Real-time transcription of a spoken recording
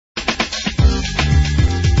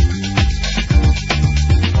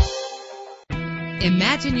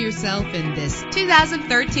Imagine yourself in this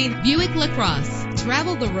 2013 Buick LaCrosse.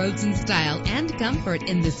 Travel the roads in style and comfort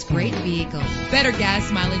in this great vehicle. Better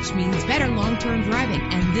gas mileage means better long-term driving,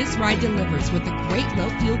 and this ride delivers with a great low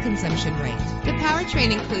fuel consumption rate. The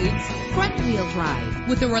powertrain includes front-wheel drive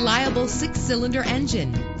with a reliable 6-cylinder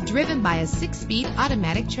engine driven by a 6-speed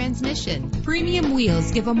automatic transmission. Premium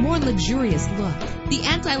wheels give a more luxurious look. The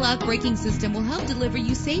anti-lock braking system will help deliver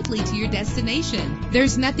you safely to your destination.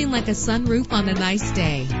 There's nothing like a sunroof on a nice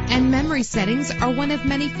day, and memory settings are one of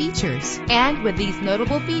many features. And with these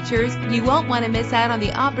notable features, you won't want to miss out on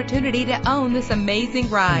the opportunity to own this amazing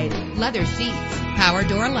ride. Leather seats, power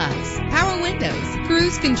door locks, power windows,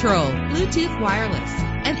 cruise control, Bluetooth wireless,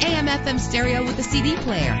 an AM/FM stereo with a CD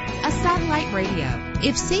player, a satellite radio.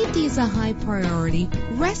 If safety is a high priority,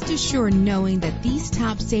 rest assured knowing that these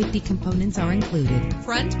top safety components are included: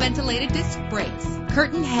 front ventilated disc brakes,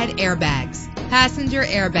 curtain head airbags, passenger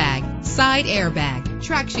airbag, side airbag,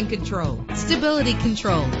 traction control, stability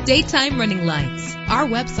control, daytime running lights. Our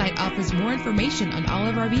website offers more information on all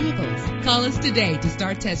of our vehicles. Call us today to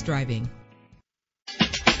start test driving.